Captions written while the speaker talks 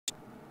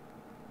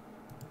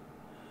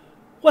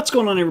What's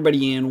going on,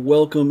 everybody, and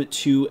welcome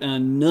to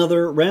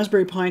another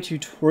Raspberry Pi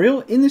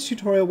tutorial. In this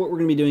tutorial, what we're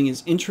going to be doing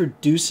is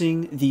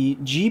introducing the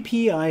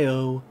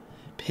GPIO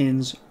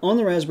pins on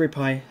the Raspberry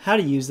Pi, how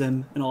to use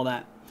them, and all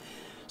that.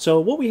 So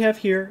what we have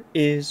here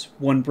is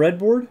one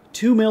breadboard,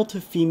 two male to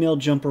female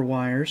jumper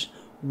wires,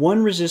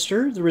 one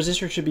resistor. The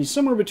resistor should be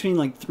somewhere between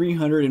like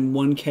 300 and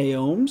 1K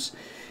ohms,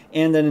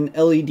 and then an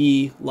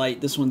LED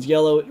light. This one's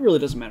yellow. It really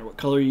doesn't matter what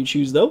color you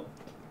choose, though.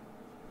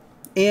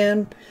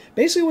 And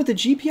basically what the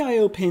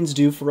GPIO pins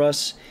do for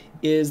us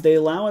is they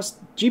allow us,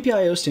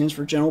 GPIO stands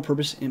for General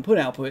Purpose Input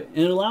Output, and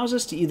it allows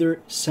us to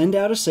either send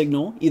out a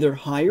signal, either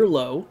high or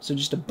low, so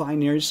just a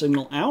binary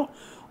signal out,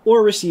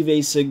 or receive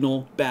a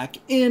signal back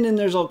in, and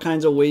there's all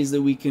kinds of ways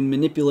that we can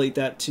manipulate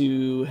that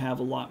to have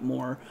a lot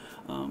more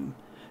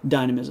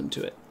dynamism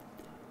to it.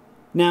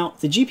 Now,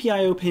 the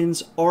GPIO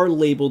pins are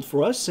labeled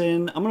for us,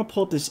 and I'm going to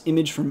pull up this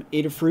image from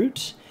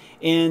Adafruit.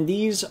 And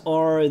these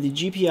are the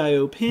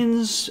GPIO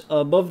pins.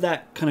 Above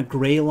that kind of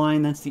gray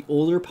line, that's the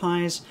older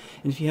Pis.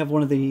 And if you have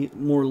one of the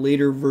more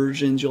later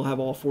versions, you'll have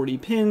all 40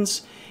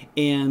 pins.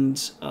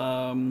 And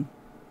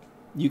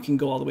you can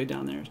go all the way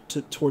down there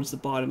towards the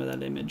bottom of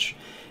that image.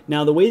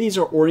 Now, the way these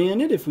are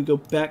oriented, if we go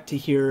back to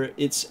here,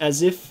 it's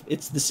as if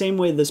it's the same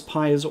way this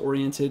Pi is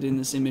oriented in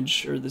this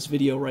image or this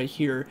video right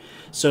here.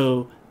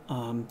 So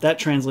that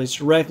translates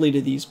directly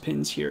to these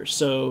pins here.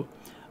 So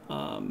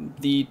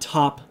the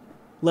top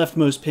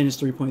leftmost pin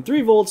is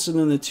 3.3 volts, and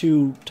then the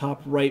two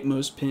top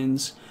rightmost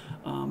pins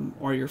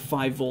are your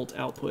 5 volt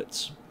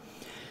outputs.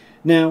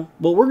 Now,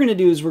 what we're going to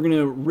do is we're going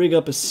to rig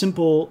up a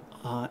simple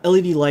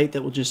LED light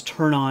that will just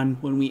turn on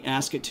when we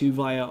ask it to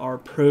via our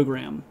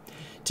program.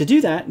 To do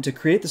that, and to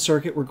create the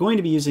circuit, we're going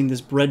to be using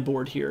this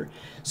breadboard here.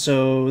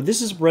 So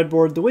this is a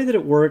breadboard. The way that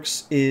it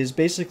works is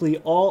basically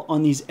all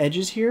on these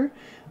edges here.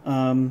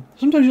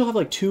 Sometimes you'll have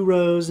like 2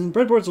 rows, and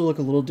breadboards will look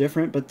a little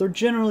different, but they're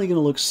generally going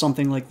to look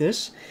something like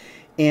this.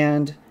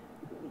 And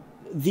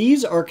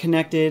these are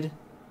connected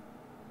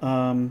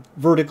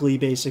vertically,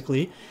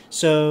 basically,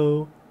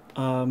 so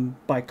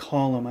by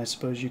column, I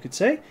suppose you could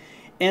say.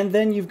 And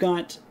then you've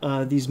got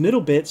these middle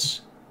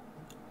bits.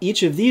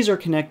 Each of these are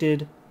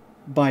connected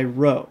by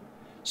row.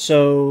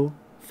 So,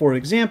 for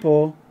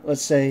example,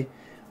 let's say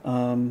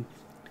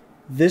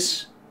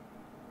this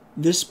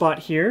spot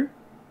here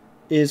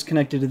is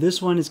connected to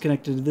this one, is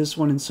connected to this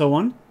one, and so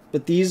on.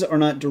 But these are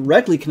not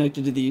directly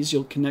connected to these.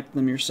 You'll connect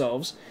them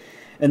yourselves.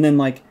 And then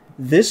like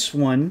this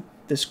one,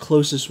 this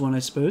closest one, I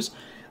suppose,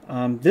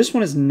 this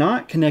one is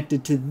not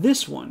connected to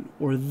this one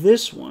or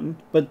this one,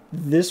 but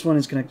this one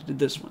is connected to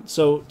this one.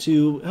 So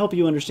to help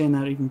you understand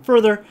that even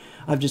further,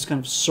 I've just kind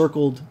of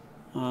circled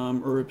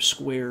or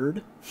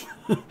squared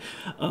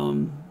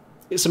some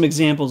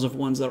examples of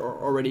ones that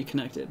are already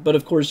connected. But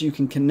of course you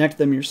can connect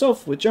them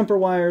yourself with jumper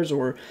wires,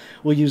 or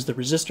we'll use the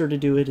resistor to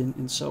do it,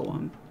 and so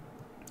on.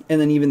 And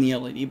then even the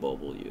LED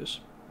bulb we'll use.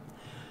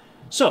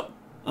 So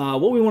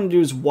what we want to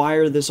do is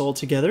wire this all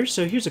together.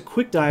 So here's a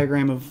quick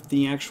diagram of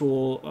the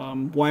actual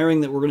wiring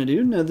that we're going to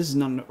do. No, this is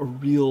not a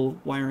real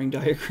wiring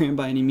diagram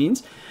by any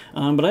means.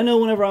 But I know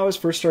whenever I was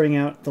first starting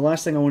out, the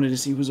last thing I wanted to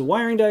see was a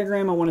wiring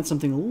diagram. I wanted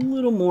something a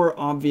little more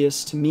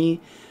obvious to me.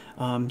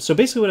 So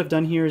basically what I've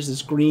done here is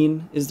this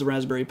green is the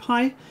Raspberry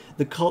Pi.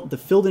 The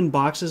filled in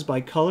boxes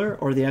by color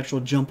are the actual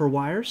jumper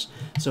wires.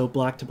 So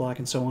black to black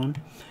and so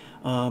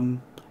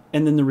on.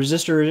 And then the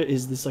resistor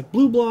is this like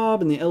blue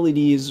blob, and the LED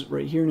is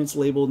right here, and it's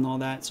labeled and all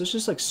that. So it's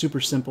just like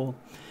super simple.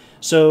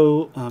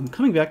 So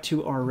coming back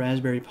to our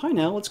Raspberry Pi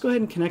now, let's go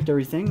ahead and connect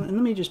everything. And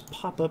let me just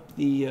pop up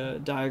the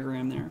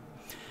diagram there.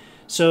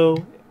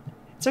 So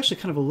it's actually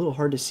kind of a little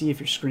hard to see if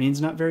your screen's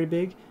not very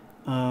big,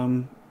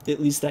 at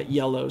least that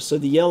yellow. So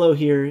the yellow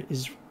here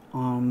is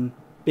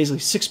basically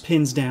 6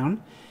 pins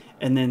down,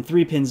 and then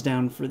 3 pins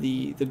down for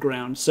the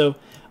ground. So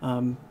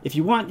if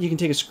you want, you can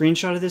take a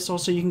screenshot of this.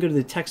 Also, you can go to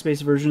the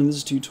text-based version of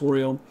this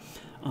tutorial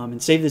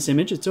and save this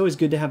image. It's always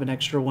good to have an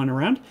extra one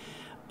around.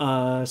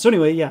 So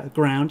anyway, yeah,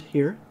 ground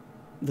here,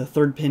 the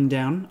 3rd pin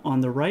down on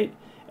the right,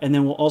 and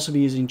then we'll also be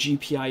using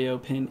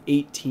GPIO pin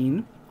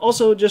 18.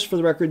 Also, just for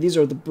the record, these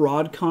are the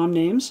Broadcom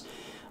names.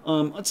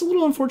 It's a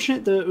little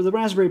unfortunate. The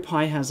Raspberry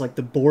Pi has like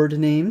the board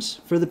names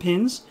for the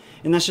pins,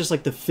 and that's just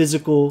like the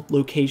physical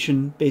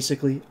location,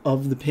 basically,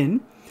 of the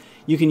pin.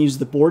 You can use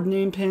the board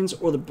name pins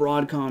or the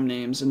Broadcom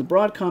names, and the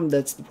Broadcom,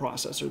 that's the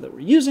processor that we're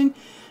using.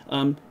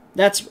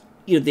 That's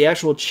the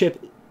actual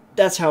chip.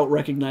 That's how it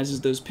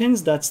recognizes those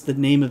pins. That's the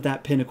name of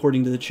that pin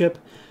according to the chip.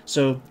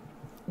 So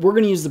we're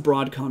going to use the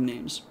Broadcom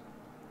names.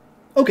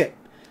 Okay,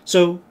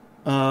 so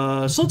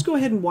let's go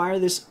ahead and wire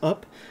this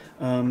up.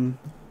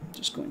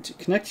 Just going to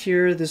connect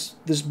here.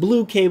 This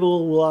blue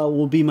cable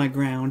will be my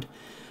ground.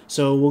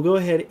 So we'll go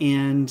ahead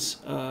and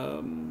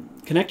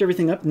connect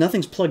everything up.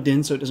 Nothing's plugged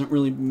in, so it doesn't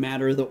really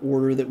matter the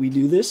order that we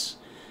do this.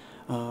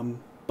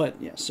 But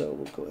yeah, so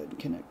we'll go ahead and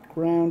connect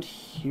ground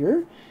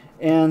here.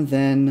 And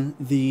then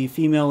the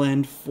female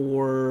end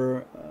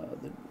for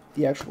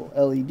the actual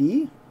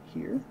LED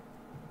here.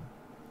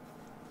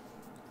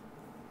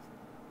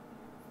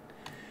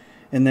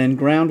 And then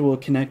ground will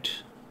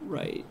connect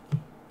right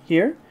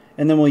here.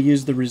 And then we'll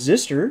use the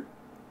resistor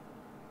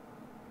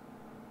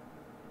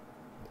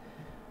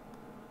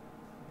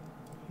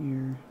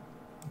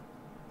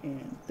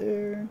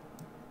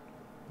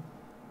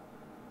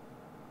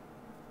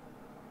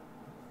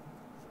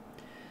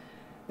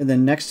And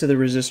then next to the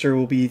resistor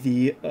will be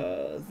the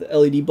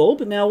LED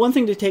bulb. Now, one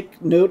thing to take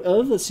note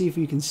of, let's see if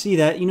you can see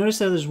that. You notice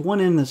that there's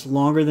one end that's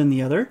longer than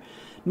the other.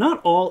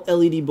 Not all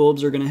LED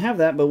bulbs are going to have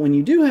that, but when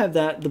you do have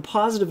that, the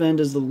positive end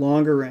is the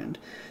longer end.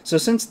 So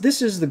since this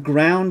is the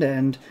ground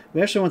end,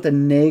 we actually want the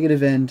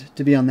negative end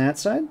to be on that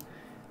side.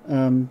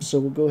 So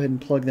we'll go ahead and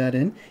plug that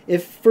in.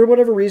 If for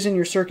whatever reason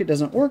your circuit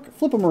doesn't work,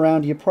 flip them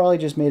around. You probably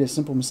just made a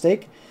simple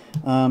mistake.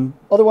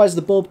 Otherwise,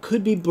 the bulb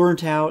could be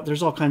burnt out.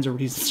 There's all kinds of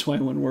reasons why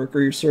it wouldn't work,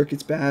 or your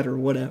circuit's bad, or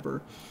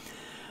whatever.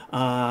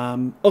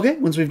 Okay,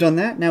 once we've done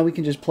that, now we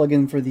can just plug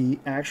in for the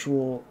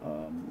actual...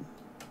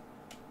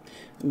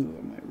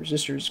 ooh, my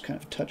resistor is kind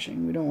of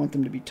touching. We don't want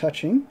them to be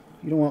touching.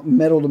 You don't want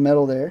metal to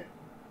metal there.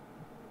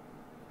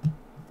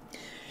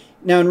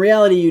 Now, in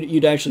reality,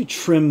 you'd actually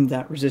trim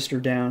that resistor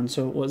down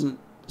so it wasn't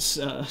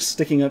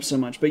sticking up so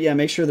much. But yeah,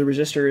 make sure the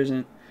resistor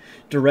isn't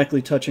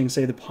directly touching,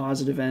 say, the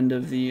positive end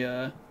of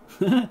the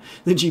the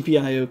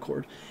GPIO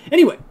cord.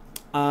 Anyway,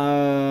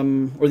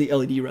 or the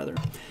LED rather.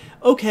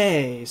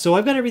 Okay, so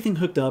I've got everything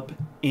hooked up,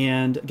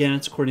 and again,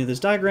 it's according to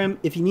this diagram.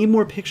 If you need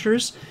more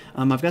pictures,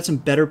 I've got some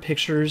better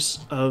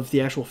pictures of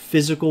the actual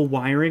physical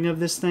wiring of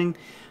this thing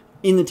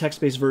in the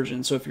text-based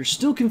version. So if you're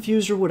still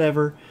confused or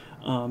whatever,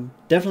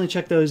 definitely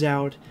check those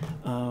out.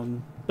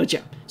 But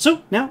yeah,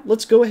 so now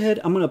let's go ahead.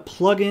 I'm going to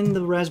plug in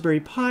the Raspberry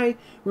Pi.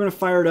 We're going to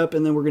fire it up,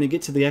 and then we're going to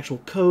get to the actual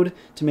code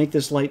to make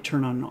this light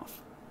turn on and off.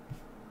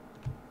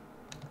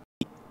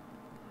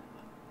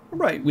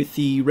 Alright, with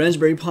the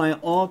Raspberry Pi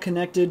all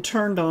connected,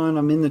 turned on,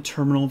 I'm in the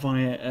terminal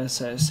via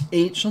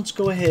SSH. Let's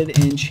go ahead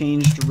and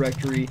change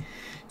directory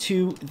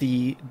to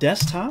the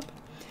desktop.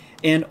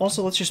 And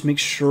also, let's just make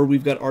sure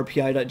we've got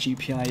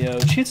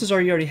rpi.gpio. Chances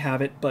are you already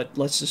have it, but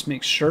let's just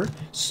make sure.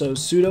 So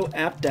sudo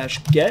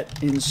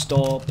apt-get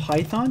install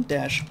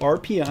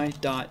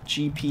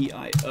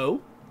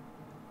python-rpi.gpio.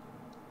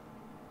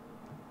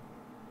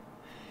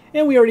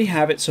 And we already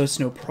have it, so it's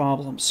no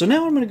problem. So now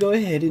what I'm going to go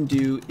ahead and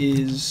do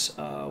is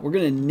we're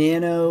going to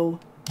nano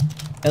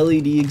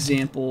LED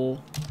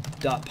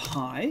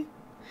example.py.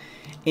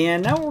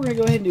 And now what we're going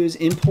to go ahead and do is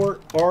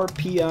import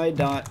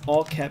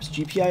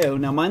rpi.allcaps.gpio.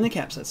 Now mind the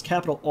caps, that's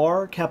capital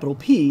R, capital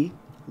P,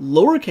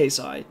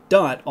 lowercase I,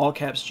 dot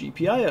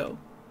allcaps.gpio.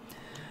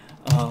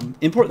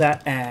 Import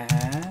that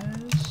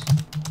as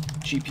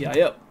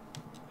GPIO.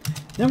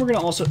 Then we're going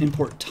to also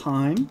import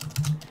time.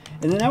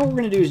 And then now what we're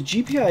going to do is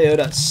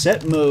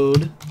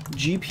gpio.setMode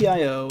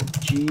gpio.bcm.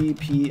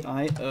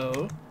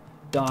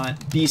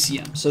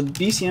 So the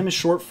BCM is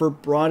short for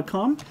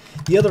Broadcom.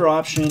 The other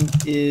option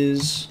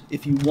is,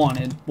 if you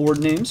wanted, board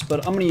names,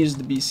 but I'm going to use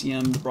the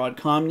BCM, the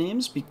Broadcom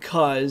names,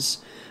 because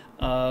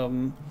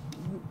I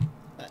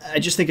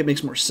just think it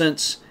makes more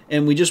sense,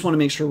 and we just want to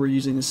make sure we're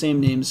using the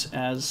same names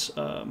as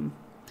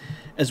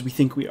we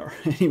think we are.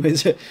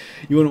 Anyways,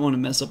 you wouldn't want to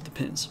mess up the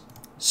pins.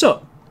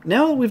 So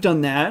now that we've done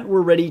that,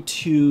 we're ready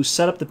to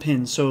set up the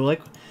pins. So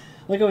like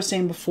I was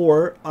saying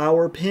before,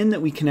 our pin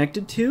that we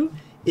connected to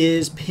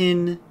is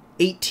pin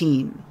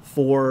 18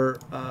 for,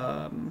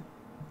 let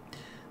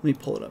me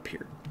pull it up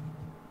here.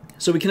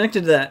 So we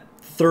connected to that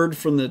third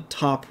from the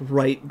top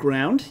right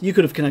ground. You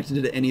could have connected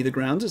it to any of the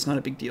grounds. It's not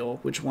a big deal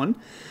which one.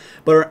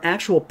 But our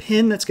actual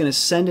pin that's going to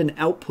send an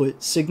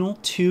output signal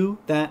to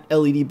that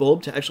LED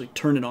bulb to actually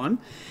turn it on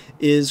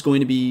is going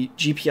to be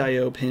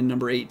GPIO pin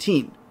number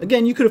 18.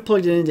 Again, you could have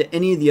plugged it into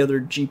any of the other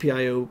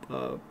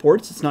GPIO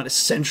ports. It's not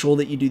essential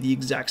that you do the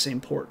exact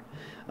same port,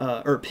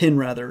 or pin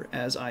rather,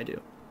 as I do.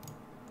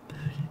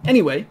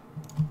 Anyway,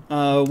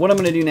 what I'm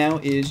going to do now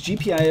is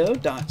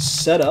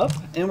gpio.setup,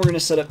 and we're going to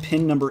set up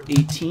pin number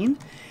 18,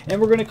 and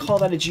we're going to call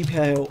that a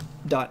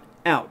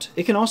gpio.out.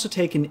 It can also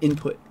take an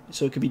input,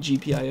 so it could be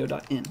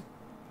gpio.in.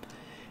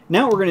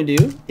 Now what we're going to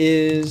do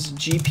is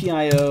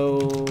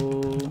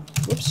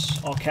GPIO,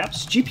 whoops, all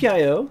caps,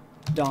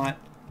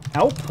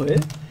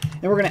 GPIO.output,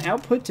 and we're going to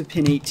output to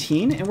pin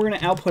 18, and we're going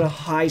to output a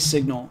high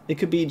signal. It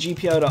could be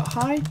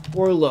GPIO.high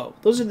or low.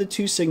 Those are the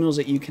two signals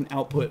that you can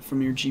output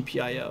from your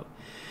GPIO.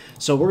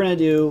 So we're going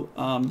to do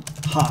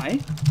high,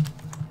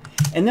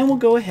 and then we'll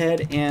go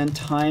ahead and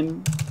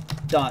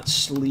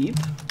time.sleep.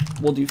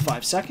 We'll do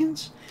 5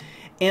 seconds.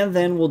 And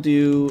then we'll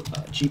do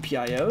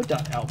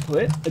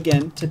GPIO.output,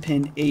 again, to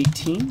pin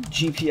 18,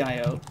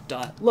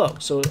 GPIO.low,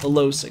 so a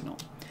low signal.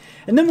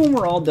 And then when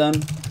we're all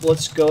done,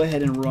 let's go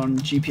ahead and run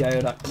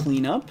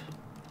GPIO.cleanup.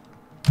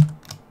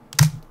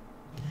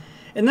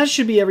 And that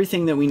should be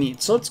everything that we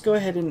need. So let's go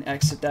ahead and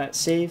exit that,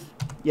 save,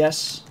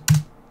 yes,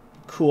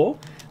 cool.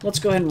 Let's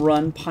go ahead and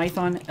run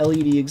Python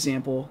LED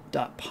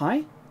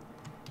example.py.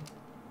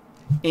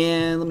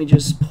 And let me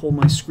just pull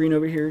my screen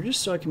over here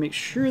just so I can make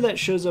sure that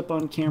shows up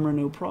on camera,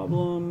 no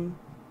problem.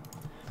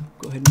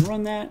 Go ahead and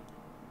run that.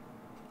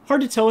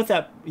 Hard to tell with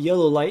that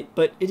yellow light,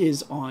 but it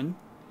is on.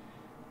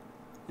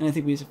 And I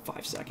think we have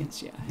 5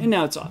 seconds, yeah. And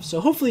now it's off.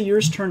 So hopefully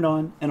yours turned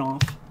on and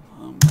off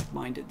like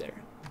mine did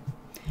there.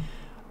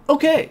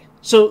 Okay,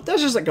 so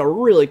that's just like a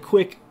really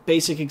quick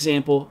basic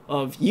example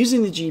of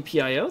using the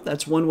GPIO.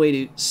 That's one way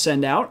to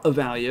send out a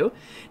value.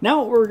 Now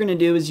what we're going to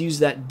do is use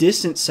that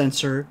distance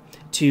sensor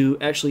to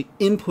actually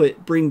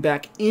bring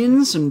back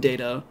in some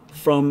data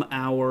from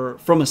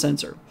a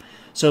sensor.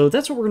 So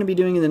that's what we're going to be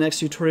doing in the next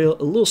tutorial.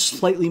 A little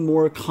slightly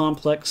more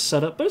complex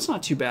setup, but it's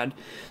not too bad.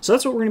 So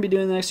that's what we're going to be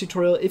doing in the next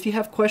tutorial. If you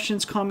have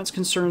questions, comments,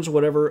 concerns,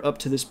 whatever up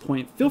to this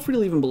point, feel free to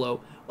leave them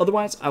below.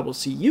 Otherwise, I will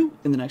see you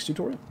in the next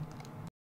tutorial.